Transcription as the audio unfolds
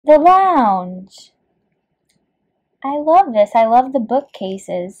The lounge. I love this. I love the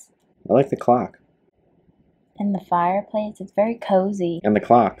bookcases. I like the clock. And the fireplace. It's very cozy. And the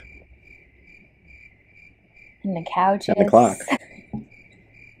clock. And the couches. And the clock.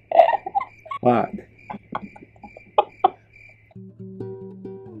 Clock.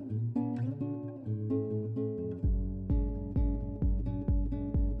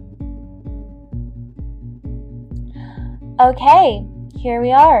 Okay, here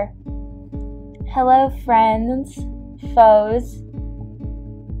we are. Hello, friends, foes,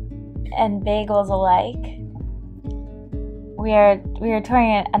 and bagels alike. We are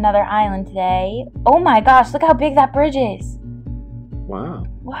touring another island today. Oh my gosh, look how big that bridge is. Wow.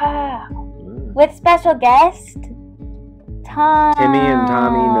 Wow. Mm. With special guest, Tom. Timmy and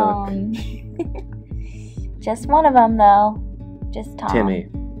Tommy Nook. Just one of them, though. Just Tom. Timmy.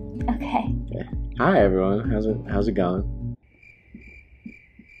 Okay. Yeah. Hi, everyone. How's it going?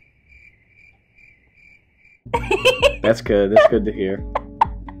 That's good. That's good to hear.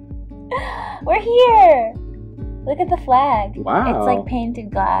 We're here. Look at the flag. Wow. It's like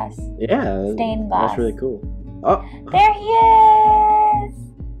painted glass. Yeah. Stained glass. That's really cool. Oh. There he is.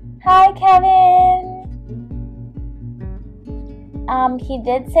 Hi, Kevin. He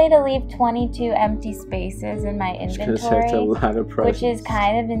did say to leave 22 empty spaces in my inventory, That's a lot of presents. which is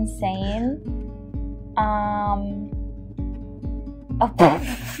kind of insane.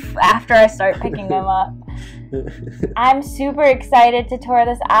 After I start picking them up. I'm super excited to tour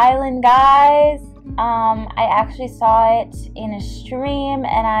this island, guys. I actually saw it in a stream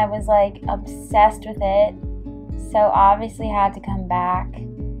and I was like obsessed with it. So obviously had to come back.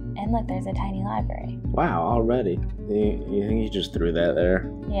 And look, there's a tiny library. Wow, already. You think you just threw that there?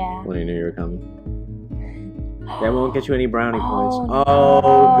 Yeah. When you knew you were coming. That won't get you any brownie points. No.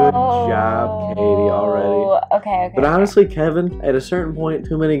 Oh, good job, Katie, already. Okay. But honestly, Kevin, at a certain point,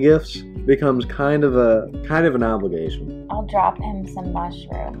 too many gifts becomes kind of an obligation. I'll drop him some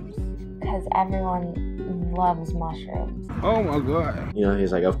mushrooms because everyone loves mushrooms. Oh my god. You know,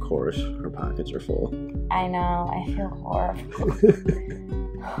 he's like, of course, her pockets are full. I know. I feel horrible.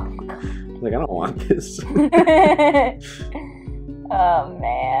 Like, I don't want this. Oh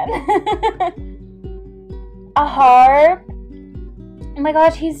man. A harp. Oh my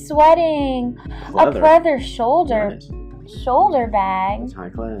gosh, he's sweating. Leather. A leather shoulder Nice. bag. It's high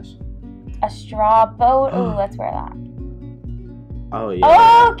class. A straw boat. Ooh, let's wear that. Oh, yeah.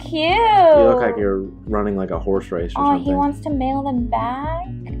 Oh, cute. You look like you're running like a horse race or Oh, something. he wants to mail them back?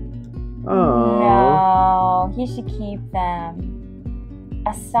 Oh. No, he should keep them.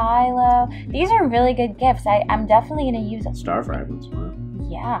 A silo. These are really good gifts. I'm definitely going to use them. Star fragments. Wow.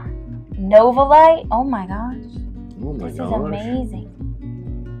 Yeah. Novalite. Oh my gosh. Oh my This gosh. is amazing.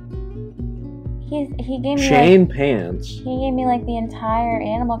 He gave me Chain like, pants. he gave me like the entire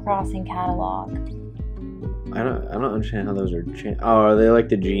Animal Crossing catalog. I don't understand how those are chain. Oh, are they like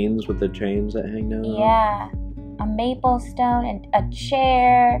the jeans with the chains that hang down? Yeah. A maple stone and a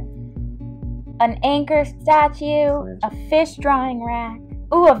chair. An anchor statue. A fish drawing rack.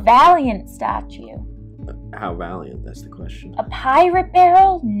 Ooh, a Valiant statue. How valiant? That's the question. A pirate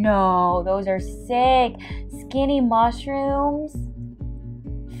barrel? No, those are sick. Skinny mushrooms.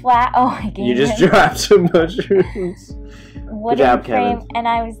 Flat. Oh, I gave You just him dropped some mushrooms. wooden job, frame, Kevin. and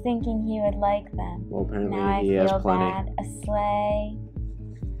I was thinking he would like them. Well, apparently Now I he has feel plenty. bad. A sleigh,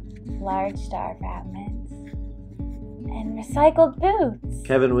 large star fragments, and recycled boots.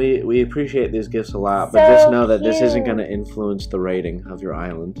 Kevin, we appreciate these gifts a lot, So but just know that this isn't cute. going to influence the rating of your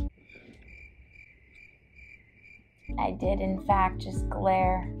island. I did, in fact, just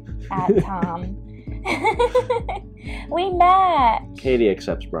glare at Tom. We match. Katie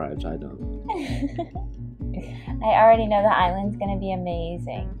accepts bribes, I don't. I already know the island's going to be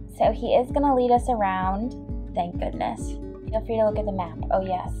amazing. So he is going to lead us around. Thank goodness. Feel free to look at the map. Oh,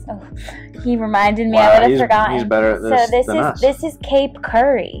 yes. Oh, he reminded me. Wow, I would have he's forgotten. better at this so than us. this is Cape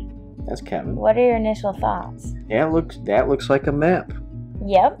Curry. That's Kevin. What are your initial thoughts? Yeah, that looks like a map.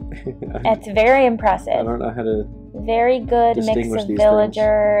 Yep. It's very I impressive. don't know how to. Very good mix distinguish of these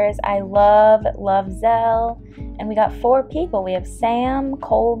villagers. I love Zell. And we got 4 people. We have Sam,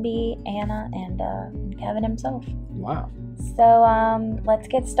 Colby, Anna, and Kevin himself. Wow. So let's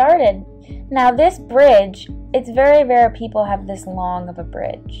get started. Now this bridge, it's very rare people have this long of a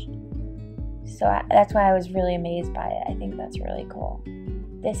bridge. So that's why I was really amazed by it. I think that's really cool.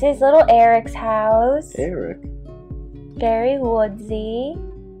 This is little Eric's house. Eric. Very woodsy.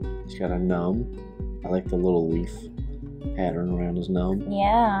 He's got a gnome. I like the little leaf pattern around his gnome.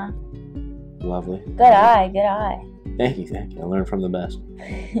 Yeah. Lovely. Good eye, good eye. Thank you. I learned from the best.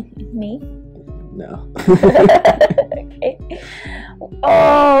 Me? No. Okay.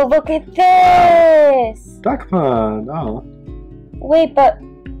 Oh, look at this! Duck pond. Oh. Wait, but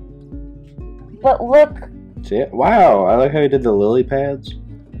look, See it? Wow. I like how you did the lily pads.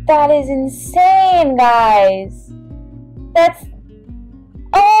 that is insane, guys. That's,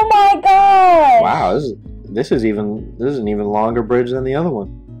 oh my gosh! Wow. This is an even longer bridge than the other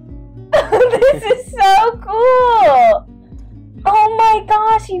one. This is so cool! Oh my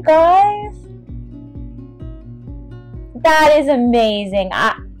gosh, you guys! That is amazing.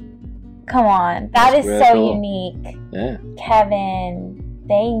 Come on, That's is really so cool. unique. Yeah. Kevin,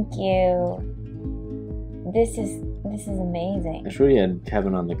 thank you. This is amazing. I wish we had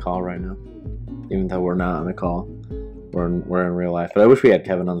Kevin on the call right now. Even though we're not on the call. We're in real life. But I wish we had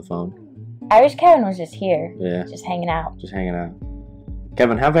Kevin on the phone. I wish Kevin was just here. Yeah. Just hanging out. Just hanging out.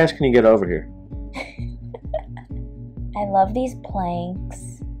 Kevin, how fast can you get over here? I love these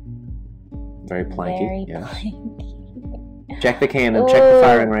planks. Very planky. Very yeah. planky. Check the cannon. Ooh. Check the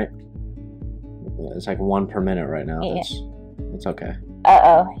firing rate. It's like 1 per minute right now. Yeah. It's okay.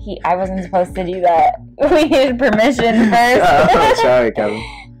 Uh-oh. I wasn't supposed to do that. We needed permission first. Oh, sorry, Kevin.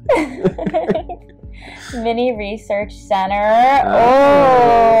 Mini Research Center.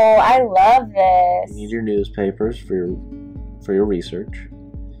 Oh, I love You this. need your newspapers for your research.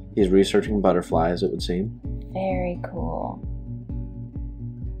 He's researching butterflies, it would seem. Very cool.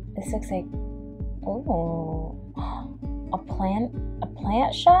 This looks like, oh, a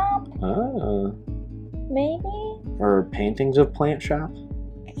plant shop, Ah. maybe? Or paintings of plant shop.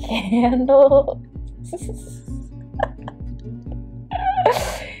 Candle.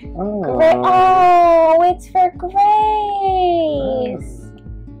 Oh. Oh, it's for Grace.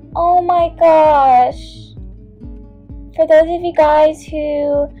 Oh my gosh. For those of you guys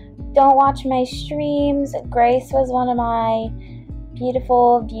who don't watch my streams, Grace was one of my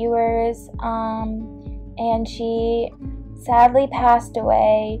beautiful viewers, and she sadly passed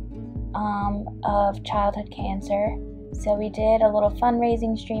away of childhood cancer. So we did a little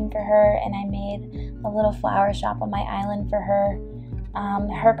fundraising stream for her, and I made a little flower shop on my island for her.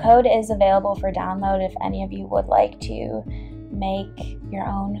 Her code is available for download if any of you would like to make your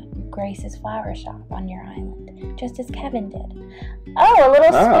own Grace's flower shop on your island, just as Kevin did. Oh, a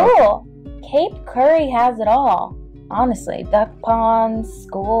little school. Cape Curry has it all. Honestly, duck ponds,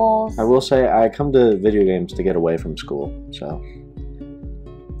 schools. I will say I come to video games to get away from school, so.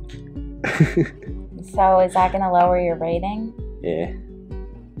 So is that going to lower your rating? Yeah.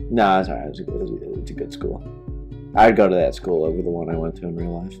 No, it's alright. It's a good school. I'd go to that school over the one I went to in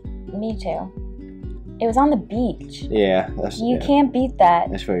real life. Me too. It was on the beach. Yeah, You can't beat that.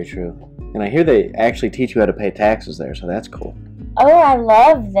 That's very true. And I hear they actually teach you how to pay taxes there, so that's cool. Oh, I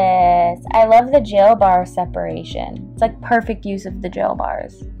love this. I love the jail bar separation. It's like perfect use of the jail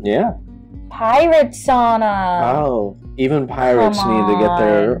bars. Yeah. Pirate sauna. Oh, even pirates Come need to get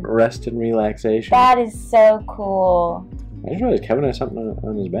their on. rest and relaxation. That is so cool. I just realized Kevin has something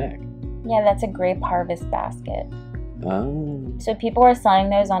on his back. Yeah, that's a grape harvest basket. Oh. So people were selling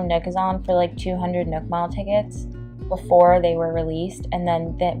those on Nookazon for like 200 Nook Mile tickets before they were released, and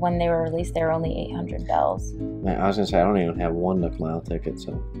then when they were released, they were only 800 bells. Man, I was gonna say I don't even have one Nook Mile ticket,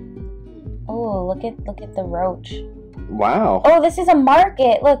 so. Oh, look at the roach. Wow. Oh, this is a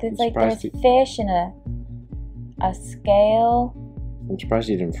market. Look, it's like there's surprised fish and a scale. I'm surprised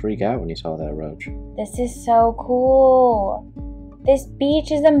you didn't freak out when you saw that roach. This is so cool. This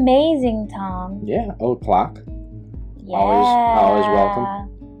beach is amazing, Tom. Yeah. Oh, clock. Yeah. Always welcome.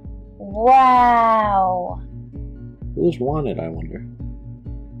 Wow. Who's wanted, I wonder?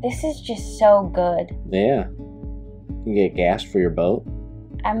 This is just so good. Yeah. You can get gas for your boat.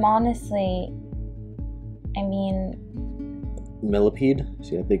 I'm honestly, I mean, Millipede.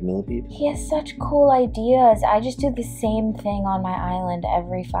 See that big millipede? he has such cool ideas. I just do the same thing on my island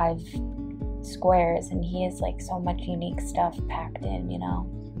every 5 squares, and he has like so much unique stuff packed in, you know.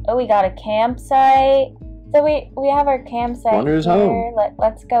 Oh, we got a campsite. So we have our campsite Wanderer's here. home.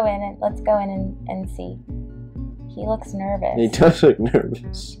 Let's go in and see. He looks nervous. He does look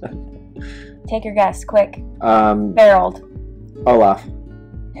nervous. Take your guess, quick. Olaf. Barreled. Oh!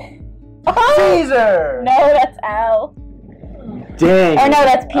 Caesar! No, that's Al. Dang. Oh no,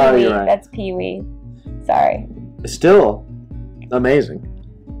 that's Pee-wee. Oh, you're right. That's Pee-wee. Sorry. Still amazing.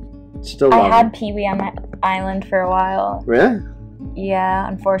 Still I love had him. Pee-wee on my island for a while. Really? Yeah,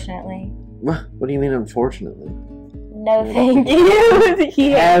 unfortunately. What do you mean, unfortunately? No, thank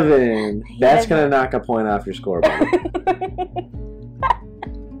you. Kevin, that's has- gonna knock a point off your score, buddy.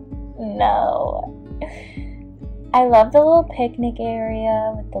 No. I love the little picnic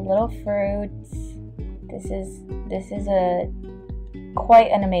area with the little fruits. This is a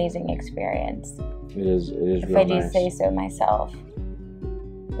quite an amazing experience. It is if real I do nice. say so myself.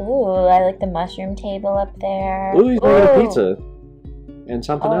 Ooh, I like the mushroom table up there. Ooh, he's making a pizza. And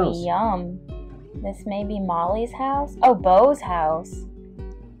something else. Oh, yum. This may be Molly's house? Oh, Beau's house.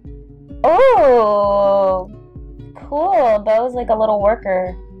 Oh, cool. Beau's like a little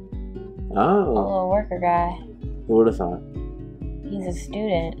worker. A Oh. little worker guy. Who would have thought? He's a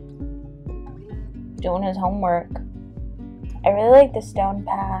student. Doing his homework. I really like the stone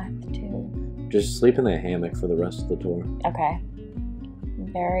path, too. Just sleep in the hammock for the rest of the tour. Okay.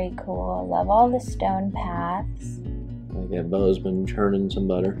 Very cool. I love all the stone paths. Like that Beau's been churning some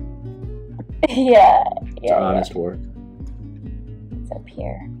butter. Yeah. It's honest work. It's up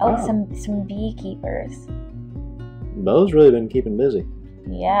here. Oh, Wow. some beekeepers. Beau's really been keeping busy.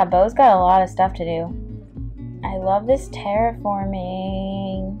 Yeah, Beau's got a lot of stuff to do. I love this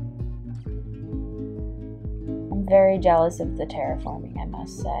terraforming. I'm very jealous of the terraforming, I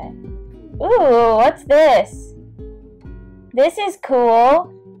must say. Ooh, what's this? This is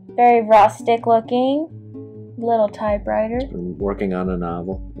cool. Very rustic looking. Little typewriter. Been working on a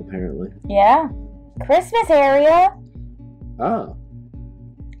novel, apparently. Yeah. Christmas area. Oh.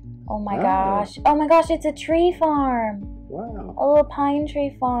 Oh my Oh. gosh. Oh my gosh, it's a tree farm. Wow. A little pine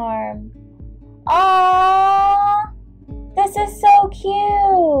tree farm. Aww! This is so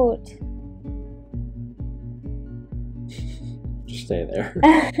cute! Just stay there.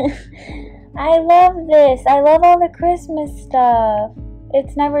 I love this. I love all the Christmas stuff.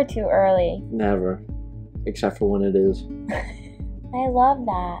 It's never too early. Never. Except for when it is. I love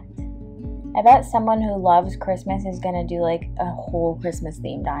that. I bet someone who loves Christmas is gonna do like a whole Christmas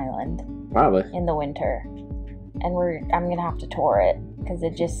themed island Probably. in the winter. And I'm gonna have to tour it because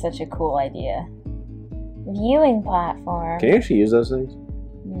it's just such a cool idea. Viewing platform. Can you actually use those things?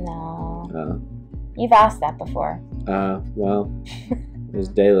 No. Oh. You've asked that before. Well, as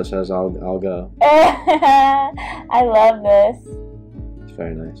Dayla says, I'll go. I love this. It's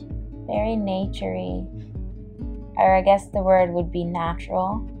very nice. Very naturey. Or I guess the word would be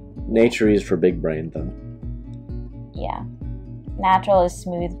natural. Nature is for big brain, though. Yeah. Natural is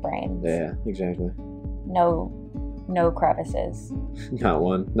smooth brains. Yeah, exactly. No crevices. Not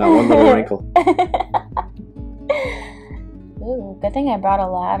one little wrinkle. Ooh, good thing I brought a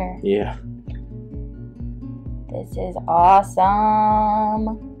ladder. Yeah. This is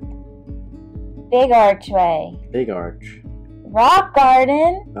awesome. Big archway. Big arch. Rock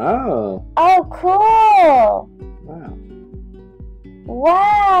garden. Oh. Oh, cool. Wow.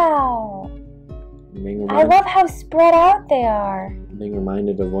 Wow. I love how spread out they are. Being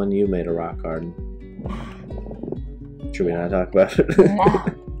reminded of when you made a rock garden. Should we not talk about it? No.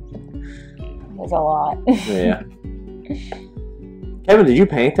 There's a lot. Yeah. Kevin, did you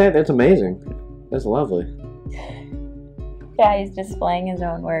paint that? That's amazing. That's lovely. Yeah, he's displaying his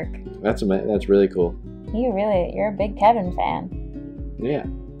own work. That's really cool. You're a big Kevin fan. Yeah.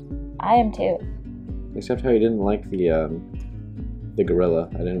 I am too. Except how he didn't like the gorilla.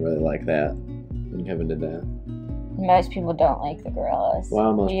 I didn't really like that when Kevin did that. Most people don't like the gorillas.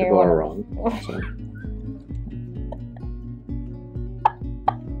 Well, most people are wrong. So.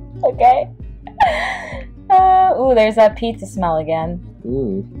 Okay. Ooh, there's that pizza smell again.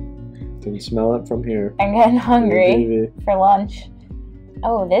 Can smell it from here. I'm getting hungry for lunch.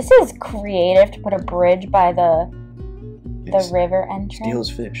 Oh, this is creative to put a bridge by the river entrance. Steals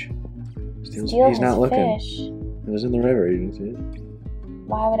fish. He's Steal not his looking. fish. It was in the river. You didn't see it?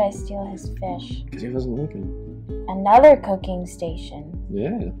 Why would I steal his fish? Because he wasn't looking. Another cooking station.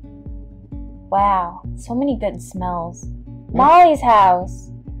 Yeah. Wow, so many good smells. Molly's house.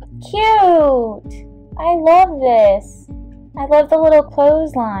 Cute. I love this. I love the little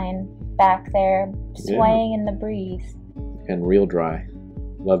clothesline back there swaying in the breeze. And real dry.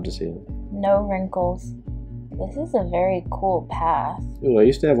 Love to see it. No wrinkles. This is a very cool path. Ooh, I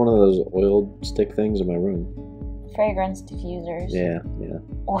used to have one of those oil stick things in my room. Fragrance diffusers. Yeah.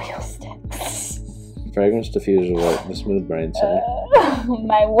 Oil sticks. Fragrance diffuser, what the smooth brain say.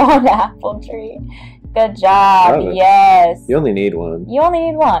 My one apple tree. Good job. Yes. You only need one. You only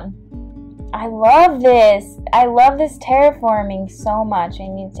need one. I love this. I love this terraforming so much. I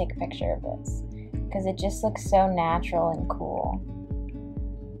need to take a picture of this because it just looks so natural and cool.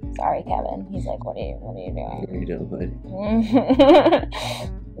 Sorry, Kevin. He's like, what are you doing? What are you doing, lady?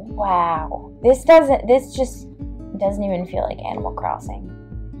 Wow. This just doesn't even feel like Animal Crossing.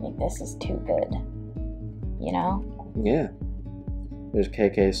 Like, this is too good. You know? Yeah. There's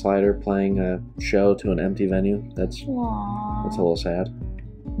KK Slider playing a show to an empty venue. That's Aww. a little sad.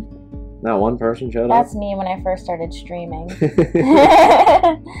 Not one person showed up. That's me when I first started streaming.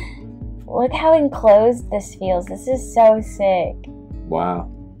 Look how enclosed this feels. This is so sick. Wow.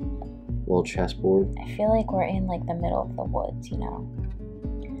 Little chessboard. I feel like we're in like the middle of the woods, you know.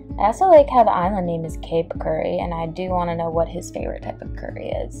 I also like how the island name is Cape Curry, and I do want to know what his favorite type of curry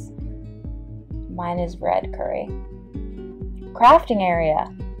is. Mine is red curry. Crafting area.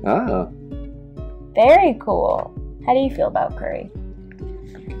 Ah. Very cool. How do you feel about curry?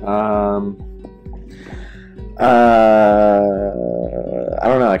 I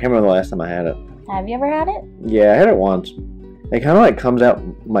don't know. I can't remember the last time I had it. Have you ever had it? Yeah, I had it once. It kind of like comes out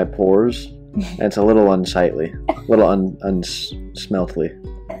my pores, and it's a little unsightly, a little unsmeltly.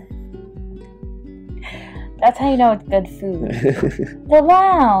 That's how you know it's good food. The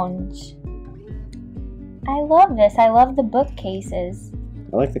lounge. I love this. I love the bookcases.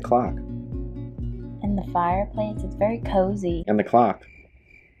 I like the clock. And the fireplace. It's very cozy. And the clock.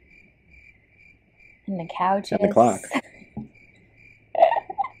 And the couches. And the clock.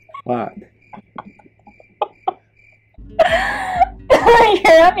 Clock.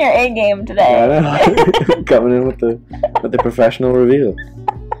 You're on your A game today. I know. Coming in with the professional review.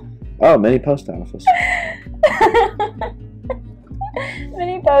 Oh, mini post office.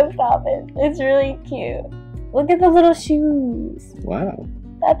 Mini post office. It's really cute. Look at the little shoes. Wow.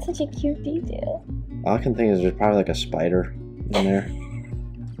 That's such a cute detail. All I can think is there's probably like a spider in there.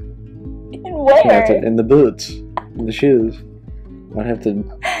 In where? In the boots. In the shoes. I'd have to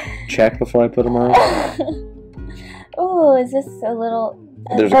check before I put them on. Oh, is this a little...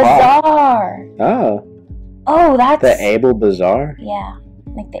 There's bazaar. Oh. Oh, that's... The Able Bazaar? Yeah.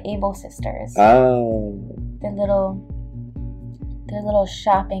 Like the Able sisters. Oh. Their little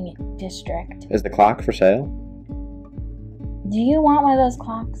shopping district. Is the clock for sale? Do you want one of those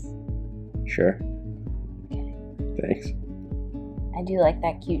clocks? Sure. Okay. Thanks. I do like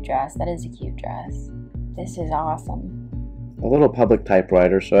that cute dress. That is a cute dress. This is awesome. A little public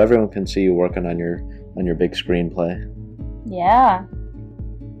typewriter so everyone can see you working on your big screenplay. Yeah.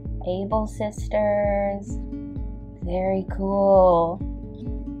 Able sisters. Very cool.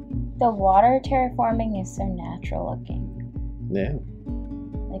 The water terraforming is so natural looking. Yeah.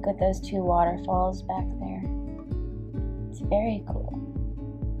 Like with those two waterfalls back there. It's very cool.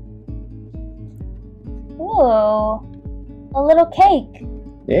 Ooh. A little cake.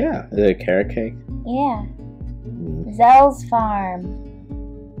 Yeah. Is it a carrot cake? Yeah. Zell's farm.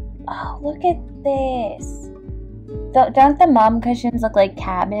 Oh, look at this. Don't the mum cushions look like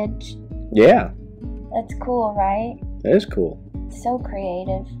cabbage? Yeah. That's cool, right? That is cool. So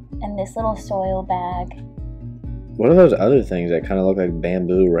creative. And this little soil bag. What are those other things that kind of look like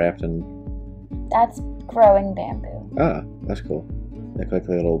bamboo wrapped in... That's growing bamboo. Ah, that's cool. They look like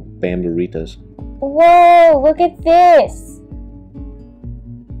little bamboo-ritas. Whoa, look at this.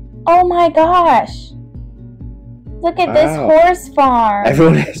 Oh my gosh. Look at this horse farm.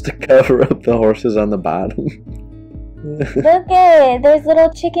 Everyone has to cover up the horses on the bottom. Look at it. There's little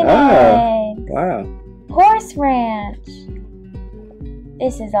chicken eggs. Wow. Horse ranch.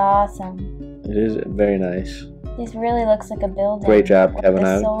 This is awesome. It is very nice. This really looks like a building. Great job, with Kevin.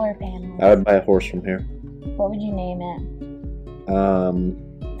 The solar panels. I would buy a horse from here. What would you name it?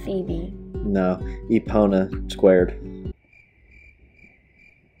 Phoebe. No. Epona squared.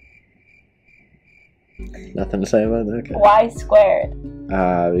 Nothing to say about that? Okay. Why squared?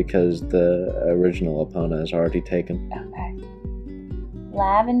 Because the original Epona is already taken. Okay.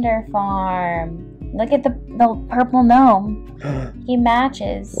 Lavender farm. Look at the purple gnome. He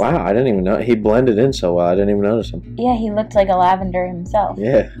matches. Wow, I didn't even know. He blended in so well, I didn't even notice him. Yeah, he looked like a lavender himself.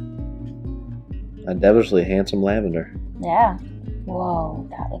 Yeah. A devilishly handsome lavender. Yeah. Whoa,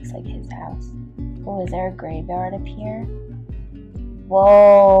 that looks like his house. Oh, is there a graveyard up here?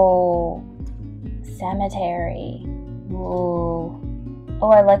 Whoa. Cemetery. Whoa.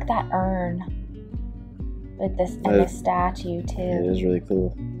 Oh, I like that urn. With this and the statue too. It is really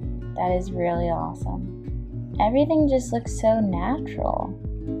cool. That is really awesome. Everything just looks so natural.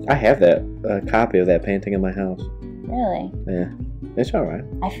 I have that copy of that painting in my house. Really? Yeah. It's alright.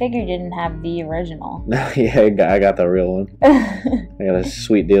 I figured you didn't have the original. Yeah, I got the real one. I got a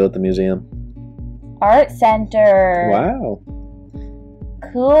sweet deal at the museum. Art Center. Wow.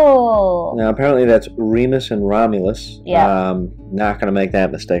 Cool. Now, apparently that's Remus and Romulus. Yeah. Not going to make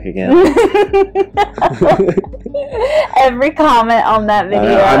that mistake again. Every comment on that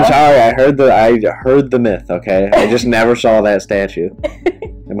video. I'm sorry, I heard the myth, okay? I just never saw that statue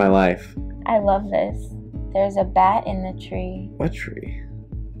in my life. I love this. There's a bat in the tree. What tree?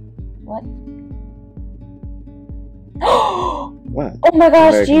 What? What? Oh my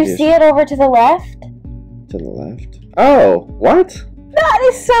gosh, do you see it over to the left? To the left? Oh, what? That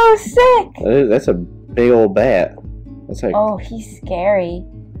is so sick! That's a big old bat. That's like... Oh, he's scary.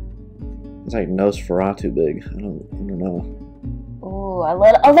 It's like Nosferatu big. I don't know. Ooh, a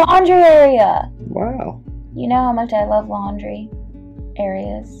laundry area. Wow. You know how much I love laundry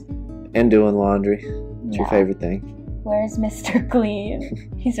areas. And doing laundry. It's your favorite thing. Where's Mr.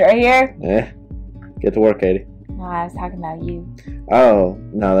 Clean? He's right here. Yeah. Get to work, Katie. No, I was talking about you. Oh,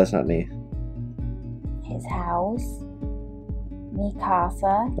 no, that's not me. His house. Mi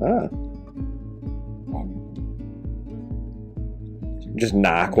casa. Oh. And just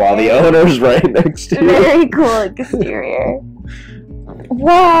knock while the owner's right next to you. very cool exterior.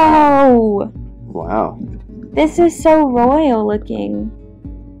 Whoa! Wow. This is so royal looking.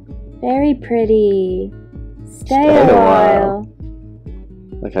 Very pretty. Stay a while.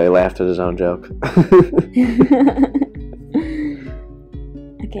 Like how he laughed at his own joke.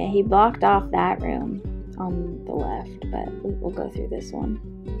 Okay, he blocked off that room on the left, but we'll go through this one.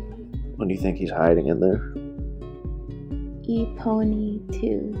 What do you think he's hiding in there? E-pony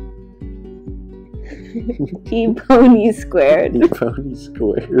 2. E-pony squared. E-pony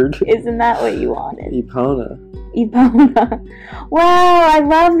squared. Isn't that what you wanted? Epona. Epona. Wow, I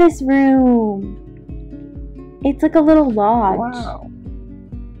love this room. It's like a little lodge. Wow.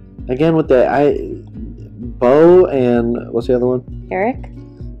 Again with the Bo and what's the other one? Eric?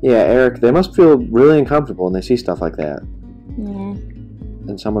 Yeah, Eric. They must feel really uncomfortable when they see stuff like that. Yeah.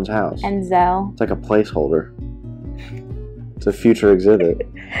 In someone's house. And Zell. It's like a placeholder. It's a future exhibit.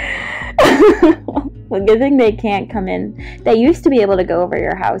 Well, good thing they can't come in. They used to be able to go over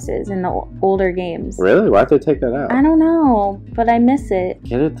your houses in the older games. Really? Why'd they take that out? I don't know, but I miss it.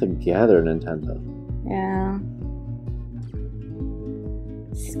 Get it together, Nintendo. Yeah.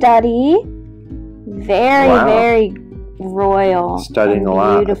 Study. Very, Wow. very royal. Studying and a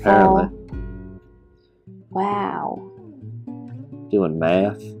lot, beautiful. apparently. Wow. Doing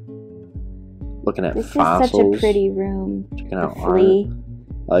math. Looking at This fossils. is such a pretty room. Checking A out flea. art.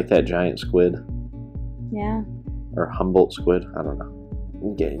 I like that giant squid. Yeah. Or Humboldt squid. I don't know.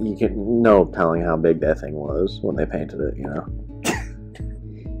 You can no telling how big that thing was when they painted it, you know.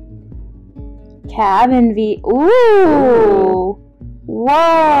 Cabin V. Ooh.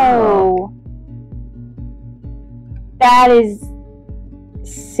 Whoa. That is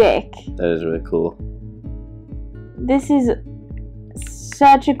sick. That is really cool. This is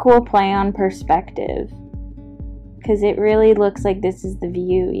such a cool play on perspective. Because it really looks like this is the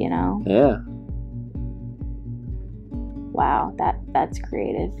view, you know? Yeah. Wow, that's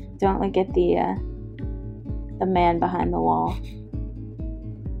creative. Don't look at the man behind the wall.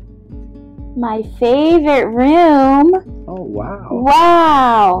 My favorite room. Oh, wow.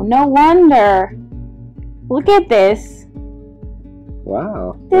 Wow, no wonder. Look at this.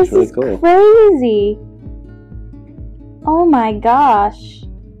 Wow. This That's really is cool. crazy. Oh my gosh.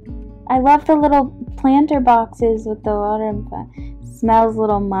 I love the little planter boxes with the water. Smells a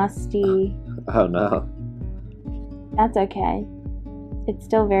little musty. Oh, no. That's okay. It's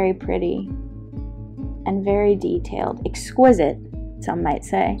still very pretty. And very detailed. Exquisite, some might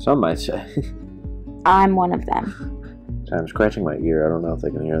say. Some might say. I'm one of them. I'm scratching my ear. I don't know if they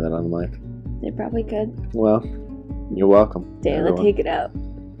can hear that on the mic. They probably could. Well, you're welcome. Dayla, everyone. take it out.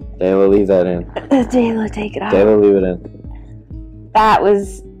 Dayla, leave that in. Dayla, take it out. Dayla, leave it in. That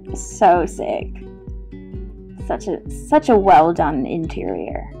was so sick. Such a well done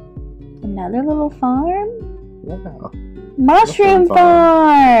interior. Another little farm? Wow. Mushroom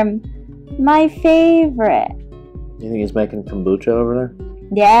farm! My favorite. You think he's making kombucha over there?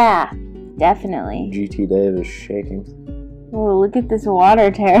 Yeah, definitely. GT Dave is shaking. Oh, look at this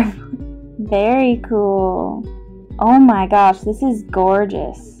water terrace. Very cool. Oh my gosh, this is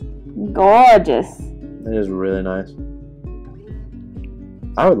gorgeous. Gorgeous. It is really nice.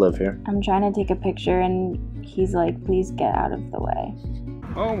 I would live here. I'm trying to take a picture and he's like, please get out of the way.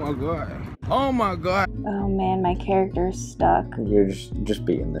 Oh my god. Oh my god. Oh man, my character's stuck. You're just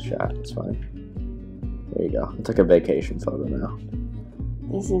be in the shot. It's fine. There you go. It's like a vacation photo now.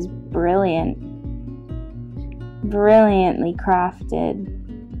 This is brilliant. Brilliantly crafted.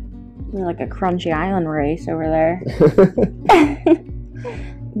 There's like a Crunchy Island race over there.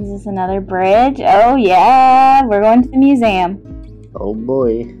 Is this another bridge? Oh yeah, we're going to the museum. Oh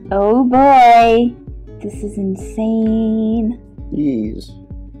boy. Oh boy. This is insane. Bees.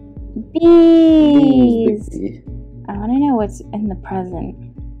 Bees. Bees. I want to know what's in the present.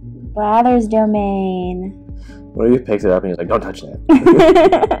 Blather's domain. What if you picked it up and he's like, don't touch that?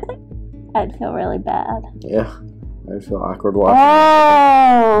 I'd feel really bad. Yeah. I'd feel awkward watching.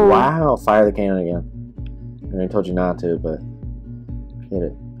 Oh! Wow. Fire the cannon again. I told you not to, but hit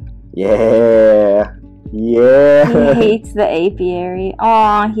it. Yeah. Yeah. He hates the apiary.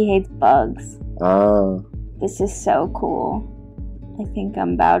 Aw, he hates bugs. Oh. This is so cool. I think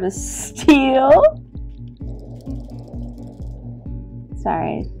I'm about to steal.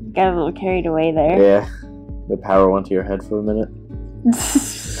 Sorry, got a little carried away there. Yeah, the power went to your head for a minute.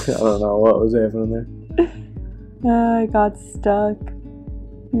 I don't know what was happening there. I got stuck.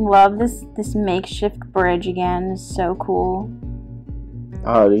 Love this makeshift bridge again. It's so cool.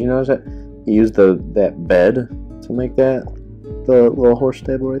 Oh, did you notice that he used that bed to make the little horse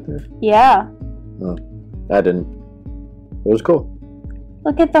stable right there? Yeah. Oh, I didn't. It was cool.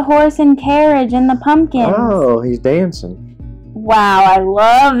 Look at the horse and carriage and the pumpkins. Oh, he's dancing. Wow, I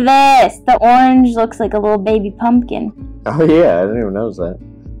love this. The orange looks like a little baby pumpkin. Oh yeah, I didn't even notice that.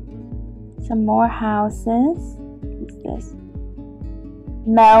 Some more houses. What's this?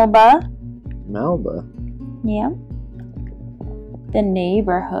 Melba. Melba. Yep. The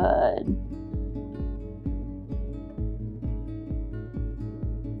neighborhood.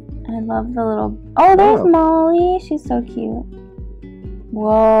 I love the little... Oh, there's Molly. She's so cute.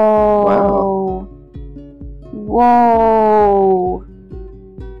 Whoa. Wow. Whoa.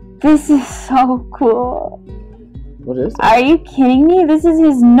 This is so cool. What is that? Are you kidding me? This is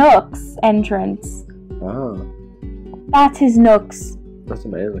his Nooks entrance. Oh. That's his Nooks. That's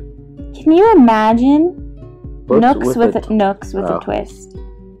amazing. Can you imagine? Nooks with a twist.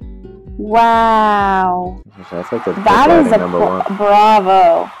 Wow. That's like That is a number one.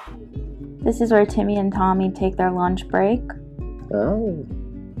 bravo. This is where Timmy and Tommy take their lunch break. Oh.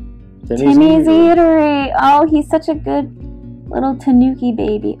 Timmy's eatery. Oh, he's such a good little tanuki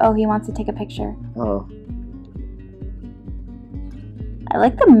baby. Oh, he wants to take a picture. Oh. I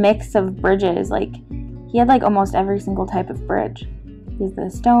like the mix of bridges. Like, he had like almost every single type of bridge. He's the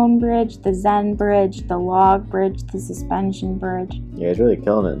stone bridge, the Zen bridge, the log bridge, the suspension bridge. Yeah, he's really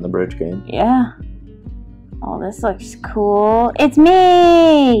killing it in the bridge game. Yeah. Oh, this looks cool. It's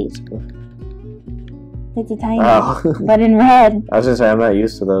me! It's a tiny, but in red. I was gonna say, I'm not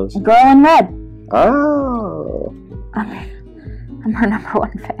used to those. Girl in red. Oh. I'm her number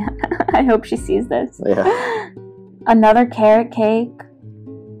one fan. I hope she sees this. Yeah. Another carrot cake.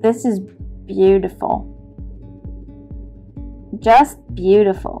 This is beautiful. Just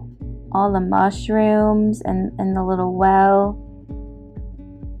beautiful. All the mushrooms and the little well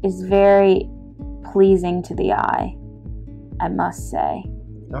is very pleasing to the eye, I must say.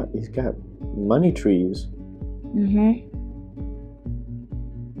 Oh, he's got money trees. Mm-hmm.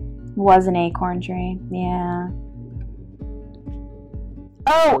 Was an acorn tree, yeah.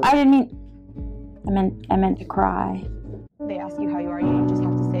 Oh, I didn't mean... I meant to cry. They ask you how you are, you just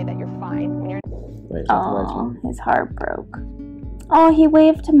have to say that you're fine. When you're... Oh, his heart broke. Oh, he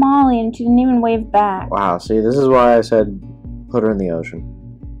waved to Molly and she didn't even wave back. Wow, see, this is why I said put her in the ocean.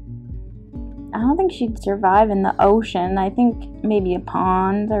 I don't think she'd survive in the ocean. I think maybe a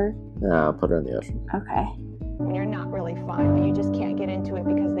pond or... No, I'll put her in the ocean. Okay. When you're not really fine, but you just can't get into it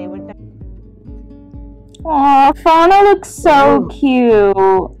because they would... Oh, Fauna looks so cute.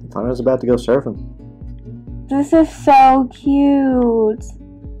 Fauna's about to go surfing. This is so cute.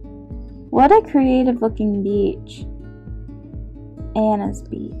 What a creative looking beach. Anna's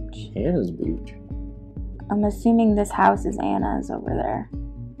beach. Anna's beach. I'm assuming this house is Anna's over there.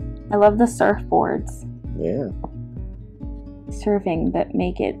 I love the surfboards. Yeah. Surfing that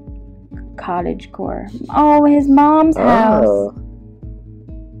make it cottagecore. Oh, his mom's house.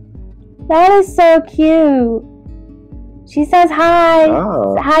 That is so cute. She says hi.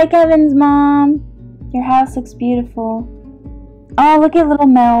 Oh. Hi, Kevin's mom. Your house looks beautiful. Oh, look at little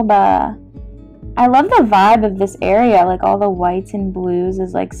Melba. I love the vibe of this area. Like all the whites and blues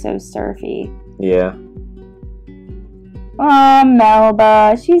is like so surfy. Yeah. Oh,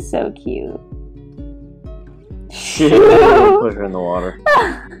 Melba. She's so cute. Push her in the water.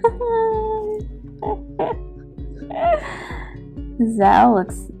 Zell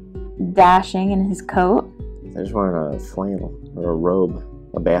looks dashing in his coat. They're just wearing a flannel or a robe,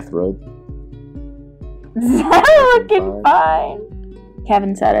 a bathrobe. Zell looking fine.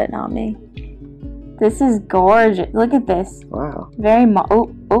 Kevin said it, not me. This is gorgeous. Look at this. Wow. Very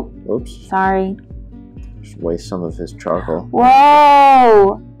Oops. Sorry. Just waste some of his charcoal.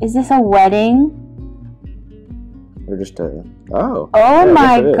 Whoa! Is this a wedding? Or just a... Oh. Oh yeah,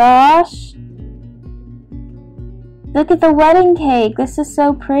 my gosh! Look at the wedding cake. This is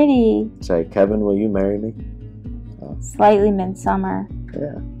so pretty. Say, Kevin, will you marry me? Oh. Slightly midsummer.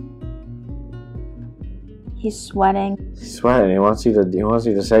 Yeah. He's sweating. He's sweating. He wants you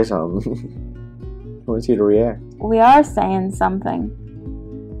to say something. He wants you to react. We are saying something.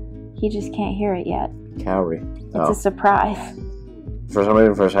 He just can't hear it yet. Cowrie. It's a surprise. For some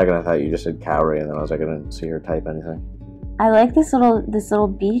reason, for a second, I thought you just said cowrie, and then I was like, I didn't see her type anything. I like this little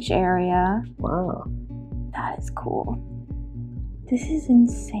beach area. Wow. That is cool. This is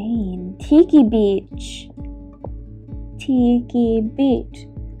insane. Tiki Beach. Tiki Beach.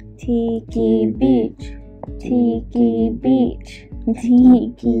 Tiki Beach. Tiki Beach.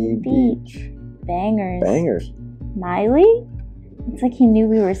 Tiki Beach. Bangers. Bangers. Miley? It's like he knew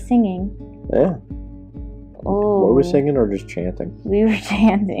we were singing. Yeah. Oh. Were we singing or just chanting? We were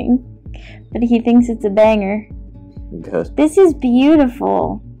chanting. But he thinks it's a banger. Good. This is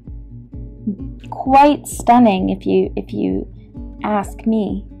beautiful. Quite stunning if you ask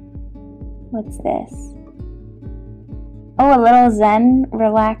me. What's this? Oh, a little Zen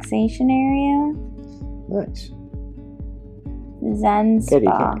relaxation area. Nice. Zen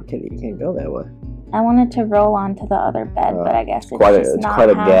spa. Kitty, you can't go that way. I wanted to roll onto the other bed, but I guess it's quite just it's not quite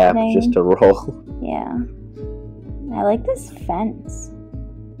a happening. gap just to roll. Yeah. I like this fence.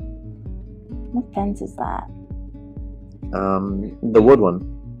 What fence is that? The wood one.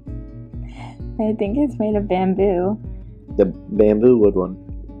 I think it's made of bamboo. The bamboo wood one.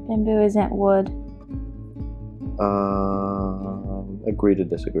 Bamboo isn't wood. Agree to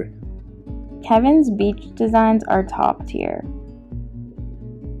disagree. Kevin's beach designs are top tier.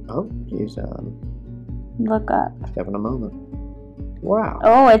 Oh, he's Look up. having a moment. Wow.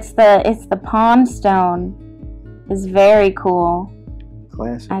 Oh, it's the pond stone. It's very cool.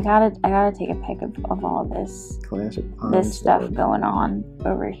 Classic. I gotta take a pic of all this Classic. Pond this stuff stone. going on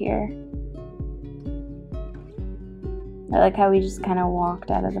over here. I like how we just kind of walked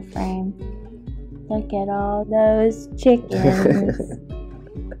out of the frame. Look at all those chickens.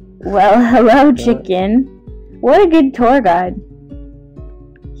 Well, hello, chicken. What a good tour guide.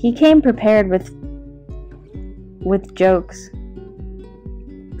 He came prepared with jokes.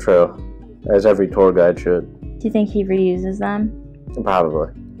 True. As every tour guide should. Do you think he reuses them? Probably.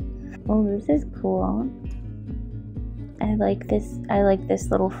 Oh, this is cool. I like this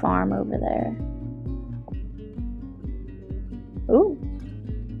little farm over there. Ooh.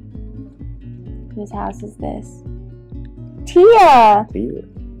 Whose house is this? Tia! Tia.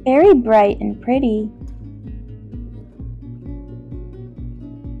 Very bright and pretty.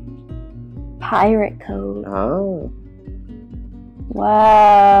 Pirate code. Oh.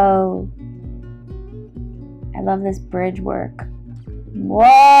 Wow. I love this bridge work.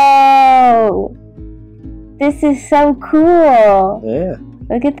 Whoa! This is so cool. Yeah.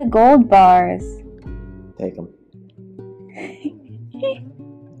 Look at the gold bars. Take him.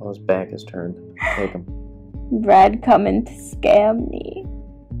 Oh, his back is turned. Take him. Brad coming to scam me.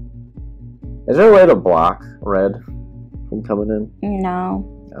 Is there a way to block Red from coming in? No.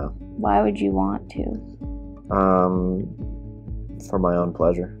 Oh. Why would you want to? For my own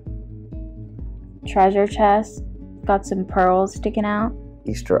pleasure. Treasure chest. Got some pearls sticking out.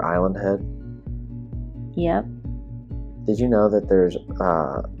 Easter Island head. Yep. Did you know that there's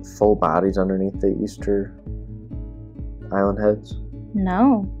full bodies underneath the Easter Island heads?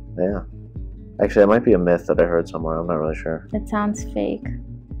 No. Yeah. Actually, that might be a myth that I heard somewhere. I'm not really sure. It sounds fake.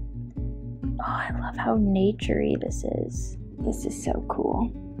 Oh, I love how naturey this is. This is so cool.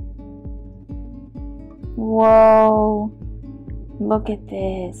 Whoa. Look at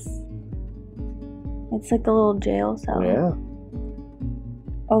this. It's like a little jail cell. Yeah.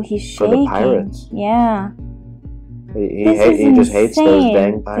 Oh, he's For shaking. the pirates. Yeah. He just hates those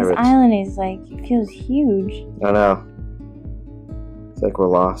dang pirates. This island is like, it feels huge. I know. It's like we're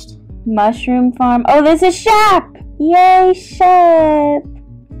lost. Mushroom farm. Oh, there's a Shep! Yay, Shep!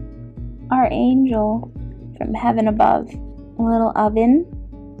 Our angel from heaven above. A little oven.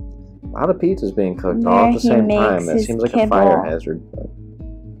 A lot of pizzas being cooked all Where at the he same makes time. That his seems like kibble. a fire hazard. But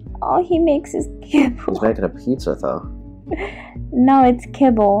Oh, he makes his kibble. he's making a pizza, though. No, it's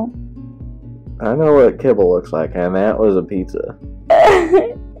kibble. I know what kibble looks like, and that was a pizza.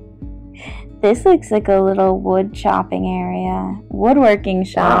 This looks like a little wood chopping area. Woodworking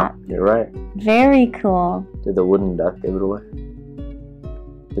shop. Wow, you're right. Very cool. Did the wooden duck give it away?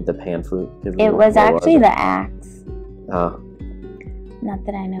 Did the pan flute give it away? It was What actually it? the axe. Oh, Not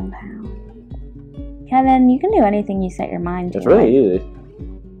that I know how. Kevin, you can do anything you set your mind to. it's really easy.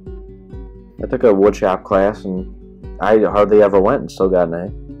 I took a wood shop class, and I hardly ever went and still got an A.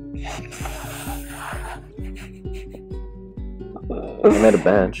 I made a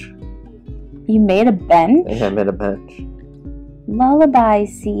bench. You made a bench? Yeah, I made a bench. Lullaby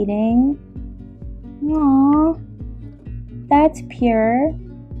seating. Aww. That's pure.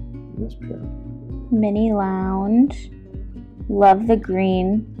 That's pure. Mini lounge. Love the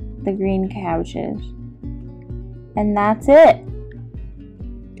green couches. And that's it.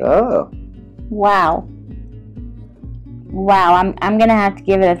 Oh. Wow. Wow, I'm gonna have to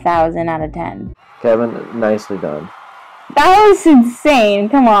give it 1,000 out of 10. Kevin, nicely done. That was insane,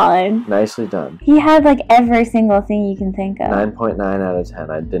 come on. Nicely done. He had like every single thing you can think of. 9.9 out of 10.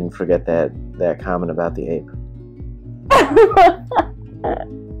 I didn't forget that comment about the ape.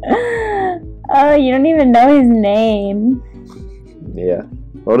 Oh, you don't even know his name. Yeah.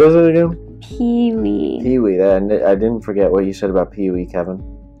 What is it again? Pee-wee. Pee-wee. I didn't forget what you said about Pee-wee, Kevin.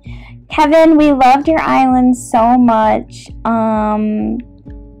 Kevin, we loved your island so much.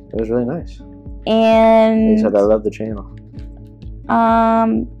 It was really nice. And He said, I love the channel.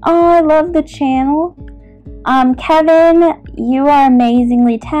 oh, I love the channel. Kevin, you are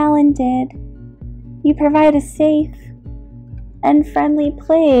amazingly talented. You provide a safe and friendly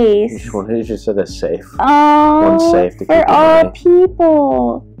place. You just said a safe. Oh, One safe to for keep all money.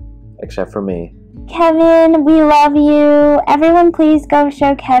 people. Except for me. Kevin, we love you. Everyone, please go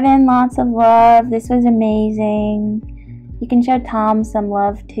show Kevin lots of love. This was amazing. You can show Tom some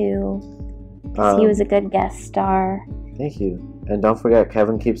love too, because he was a good guest star. Thank you. And don't forget,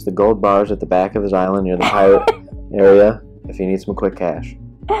 Kevin keeps the gold bars at the back of his island near the pirate area if you need some quick cash.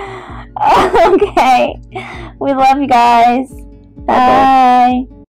 Okay. We love you guys. Bye.